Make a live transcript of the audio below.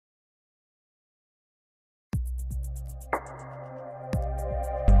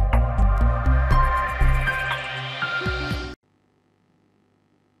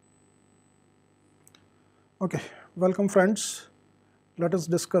Okay, welcome friends. Let us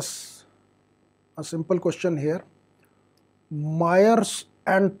discuss a simple question here. Myers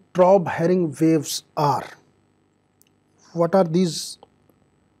and Traube-Hering waves are. What are these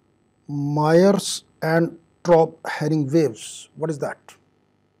Myers and Traube-Hering waves? What is that?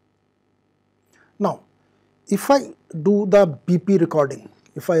 Now, if I do the BP recording,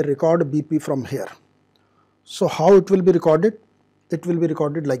 if I record BP from here, so how it will be recorded? It will be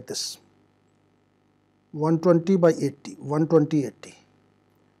recorded like this. 120 by 80, 120, 80.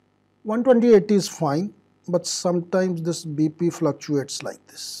 120, 80 is fine, but sometimes this BP fluctuates like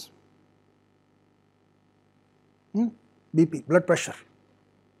this. BP, blood pressure,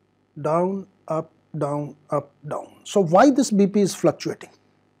 down, up, down, up, down. So why this BP is fluctuating?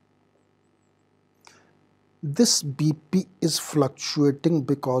 This BP is fluctuating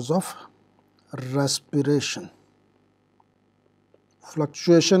because of respiration.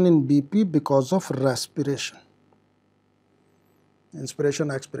 Fluctuation in BP because of respiration. Inspiration,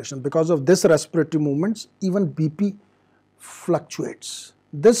 expiration. Because of this respiratory movements, even BP fluctuates.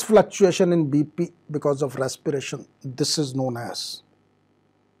 This fluctuation in BP because of respiration, this is known as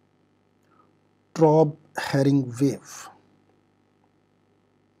Traube-Hering wave.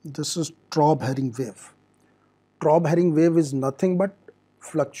 This is Traube-Hering wave. Traube-Hering wave is nothing but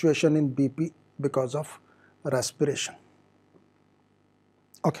fluctuation in BP because of respiration.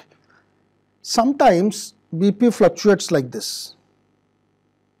 Okay. Sometimes BP fluctuates like this.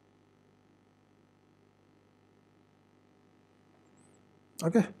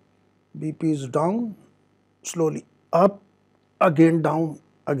 Okay. BP is down, slowly up, again down,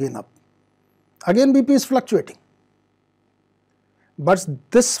 again up. Again BP is fluctuating. But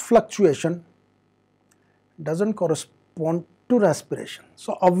this fluctuation doesn't correspond to respiration.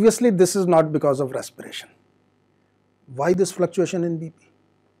 So obviously this is not because of respiration. Why this fluctuation in BP?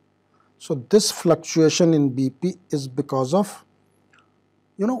 So this fluctuation in BP is because of,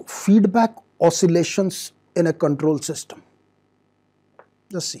 feedback oscillations in a control system.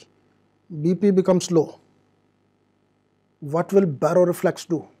 Just see, BP becomes low. What will baroreflex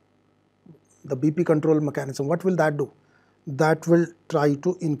do? The BP control mechanism, what will that do? That will try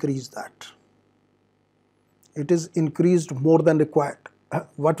to increase that. It is increased more than required.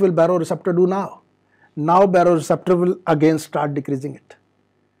 What will baroreceptor do now? Now baroreceptor will again start decreasing it.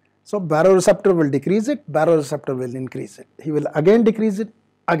 So baroreceptor will decrease it, baroreceptor will increase it. He will again decrease it,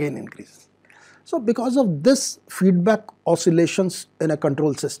 again increase. So because of this feedback oscillations in a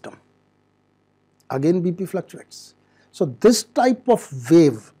control system, again BP fluctuates. So this type of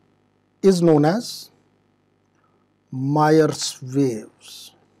wave is known as Myers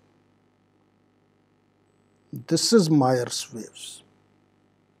waves. This is Myers waves.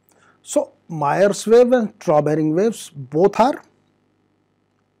 So Myers wave and Traube-Hering waves both are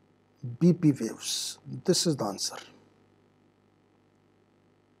BP waves. This is the answer.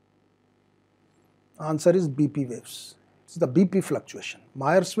 Answer is BP waves. It's the BP fluctuation.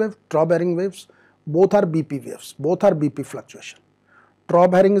 Myers wave, Traube-Hering waves, both are BP waves. Both are BP fluctuation.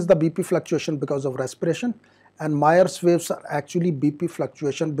 Traube-Hering is the BP fluctuation because of respiration, and Myers waves are actually BP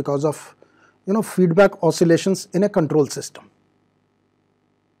fluctuation because of, feedback oscillations in a control system.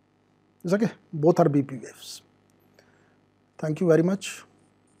 Is okay? Both are BP waves. Thank you very much.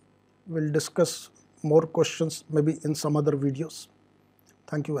 We'll discuss more questions maybe in some other videos.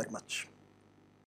 Thank you very much.